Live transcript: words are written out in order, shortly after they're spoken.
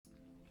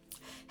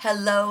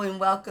Hello and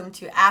welcome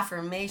to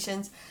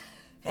Affirmations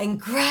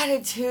and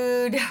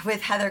Gratitude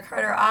with Heather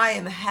Carter. I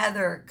am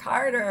Heather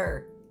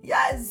Carter.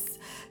 Yes.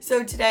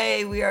 So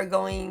today we are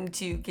going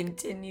to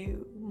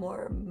continue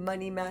more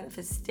money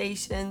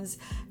manifestations,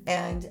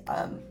 and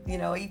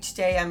each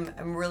day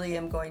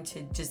I'm going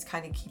to just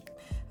kind of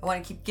I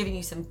want to keep giving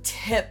you some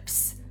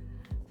tips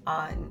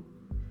on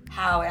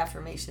how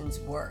affirmations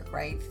work,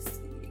 right?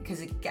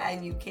 Because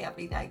again, you can't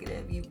be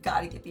negative. You've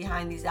got to get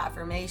behind these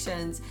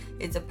affirmations.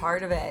 It's a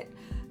part of it.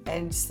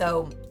 And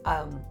so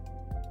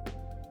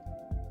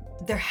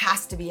there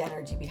has to be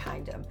energy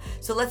behind them.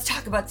 So let's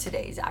talk about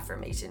today's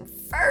affirmation.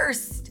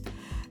 First,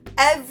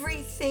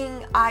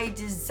 everything I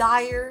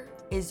desire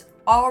is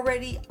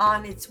already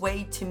on its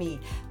way to me.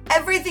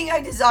 Everything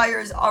I desire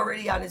is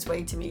already on its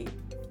way to me.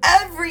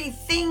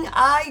 Everything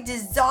I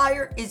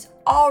desire is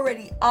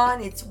already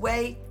on its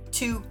way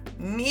to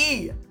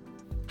me.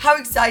 How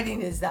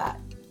exciting is that,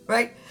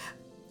 right?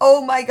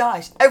 Oh my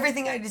gosh,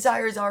 everything I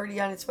desire is already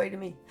on its way to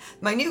me.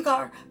 My new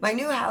car, my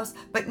new house,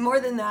 but more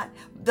than that,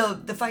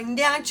 the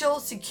financial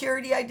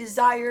security I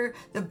desire,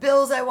 the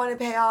bills I want to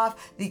pay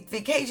off, the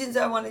vacations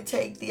I want to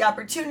take, the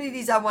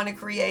opportunities I want to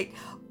create,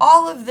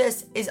 all of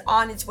this is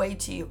on its way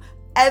to you.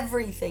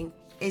 Everything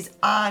is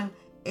on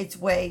its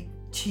way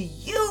to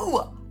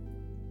you.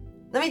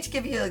 Let me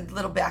give you a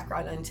little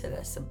background into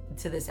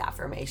this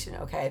affirmation,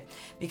 okay?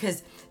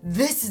 Because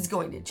this is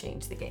going to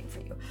change the game for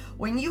you.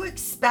 When you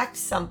expect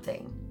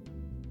something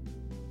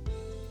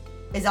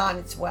is on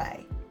its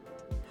way,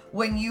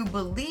 when you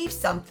believe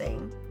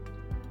something,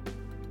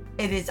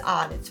 it is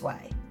on its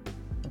way,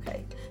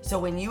 okay? So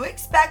when you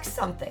expect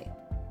something,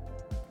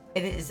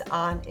 it is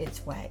on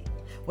its way.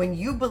 When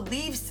you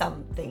believe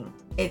something,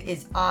 it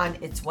is on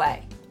its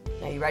way.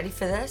 Now, you ready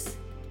for this?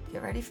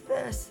 Get ready for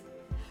this.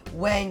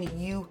 When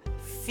you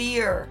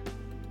fear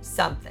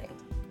something,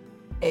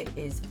 it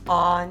is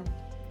on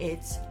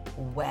its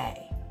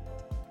way.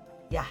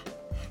 Yeah.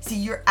 See,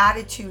 your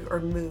attitude or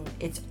mood,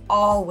 it's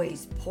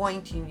always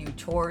pointing you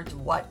towards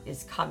what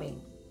is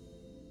coming.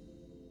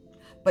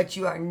 But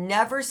you are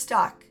never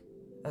stuck,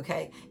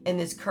 okay, in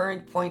this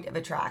current point of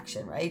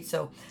attraction, right?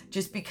 So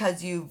just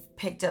because you've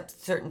picked up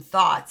certain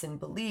thoughts and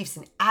beliefs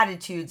and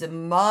attitudes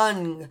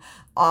among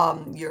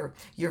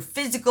your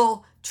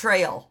physical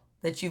trail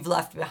that you've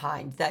left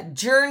behind, that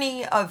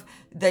journey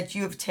that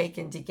you have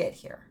taken to get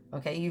here.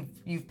 Okay,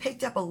 you've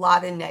picked up a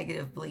lot of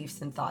negative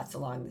beliefs and thoughts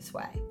along this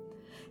way.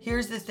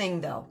 Here's the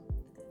thing though,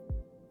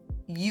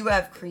 you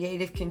have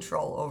creative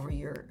control over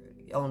your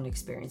own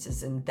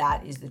experiences, and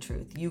that is the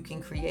truth. You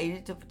can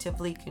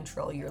creatively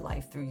control your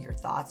life through your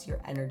thoughts, your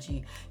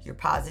energy, your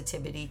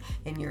positivity,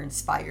 and your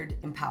inspired,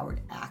 empowered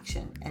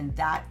action, and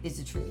that is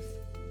the truth.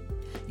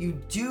 You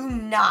do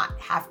not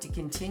have to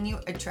continue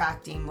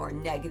attracting more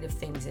negative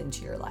things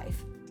into your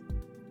life.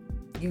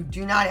 You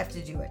do not have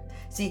to do it.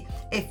 See,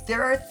 if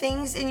there are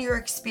things in your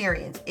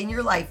experience, in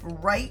your life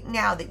right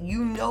now that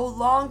you no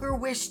longer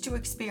wish to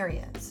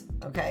experience,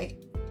 okay?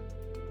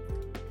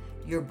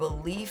 Your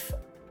belief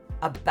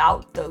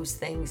about those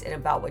things and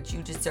about what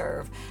you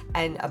deserve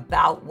and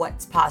about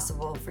what's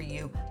possible for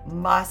you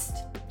must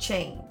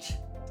change.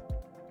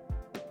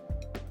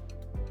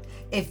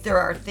 If there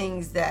are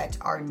things that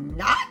are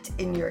not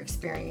in your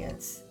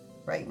experience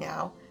right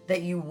now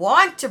that you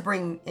want to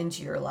bring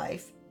into your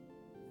life,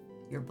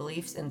 your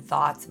beliefs and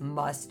thoughts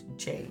must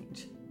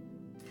change.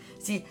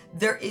 See,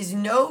 there is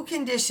no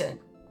condition,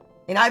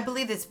 and I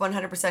believe this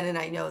 100%, and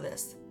I know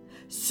this,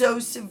 so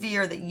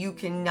severe that you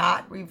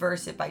cannot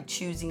reverse it by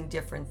choosing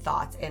different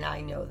thoughts, and I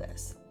know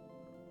this.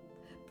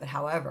 But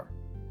however,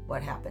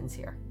 what happens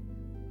here?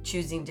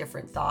 Choosing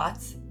different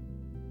thoughts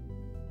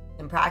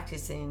and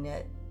practicing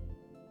it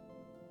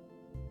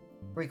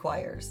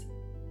requires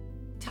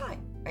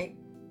time, right?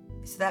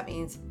 So that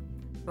means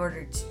in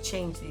order to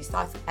change these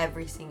thoughts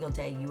every single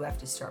day, you have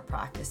to start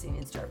practicing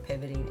and start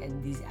pivoting,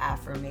 and these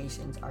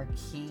affirmations are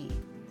key.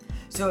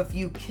 So if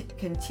you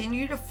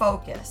continue to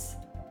focus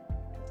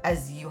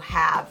as you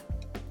have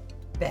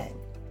been,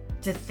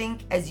 to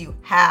think as you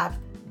have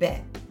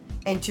been,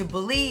 and to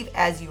believe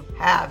as you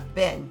have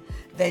been,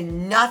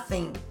 then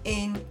nothing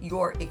in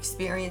your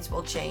experience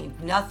will change.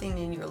 Nothing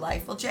in your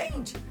life will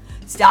change.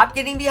 Stop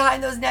getting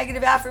behind those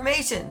negative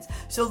affirmations.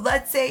 So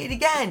let's say it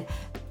again.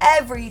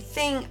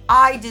 Everything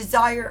I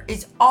desire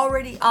is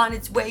already on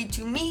its way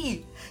to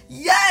me.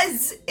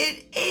 Yes,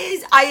 it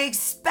is. I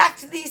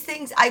expect these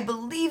things. I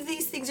believe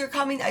these things are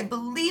coming. I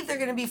believe they're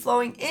going to be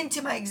flowing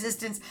into my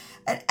existence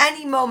at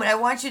any moment. I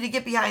want you to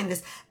get behind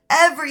this.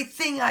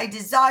 Everything I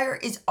desire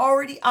is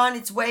already on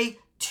its way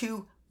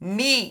to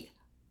me.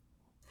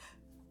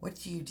 What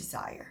do you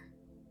desire?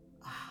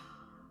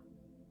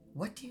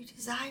 What do you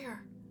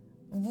desire?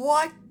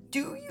 What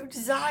do you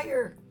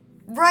desire?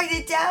 Write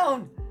it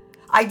down.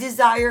 I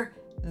desire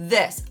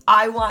this.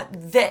 I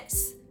want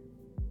this.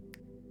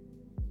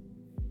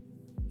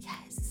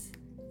 Yes.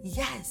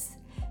 Yes.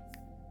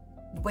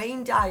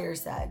 Wayne Dyer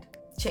said,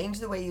 change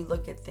the way you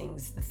look at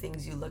things. The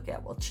things you look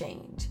at will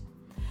change.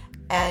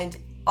 And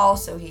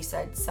also he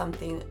said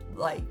something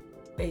like,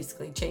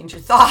 basically change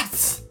your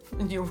thoughts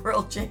and your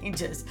world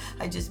changes.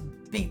 I just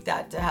beat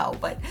that to hell.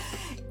 But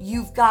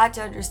you've got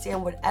to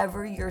understand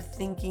whatever you're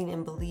thinking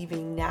and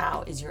believing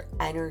now is your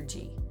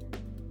energy.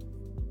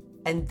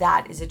 And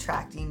that is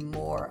attracting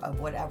more of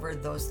whatever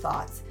those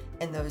thoughts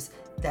and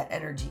that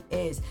energy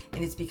is.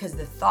 And it's because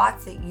the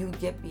thoughts that you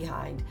get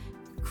behind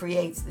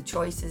creates the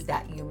choices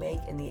that you make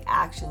and the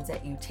actions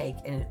that you take,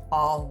 and it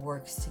all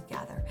works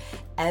together.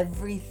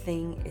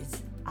 Everything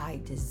I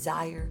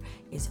desire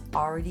is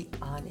already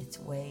on its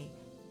way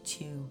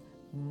to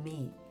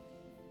me.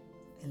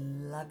 I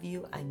love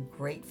you. I'm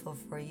grateful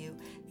for you.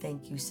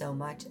 Thank you so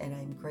much. And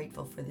I'm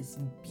grateful for this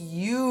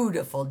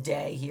beautiful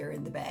day here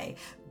in the Bay.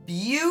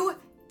 Beautiful.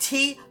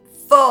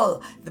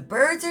 The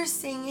birds are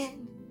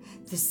singing.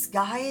 The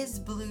sky is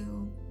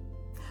blue.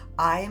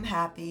 I am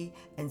happy,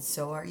 and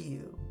so are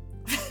you.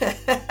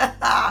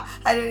 I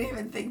didn't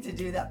even think to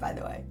do that, by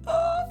the way.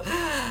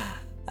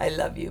 I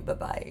love you.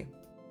 Bye-bye.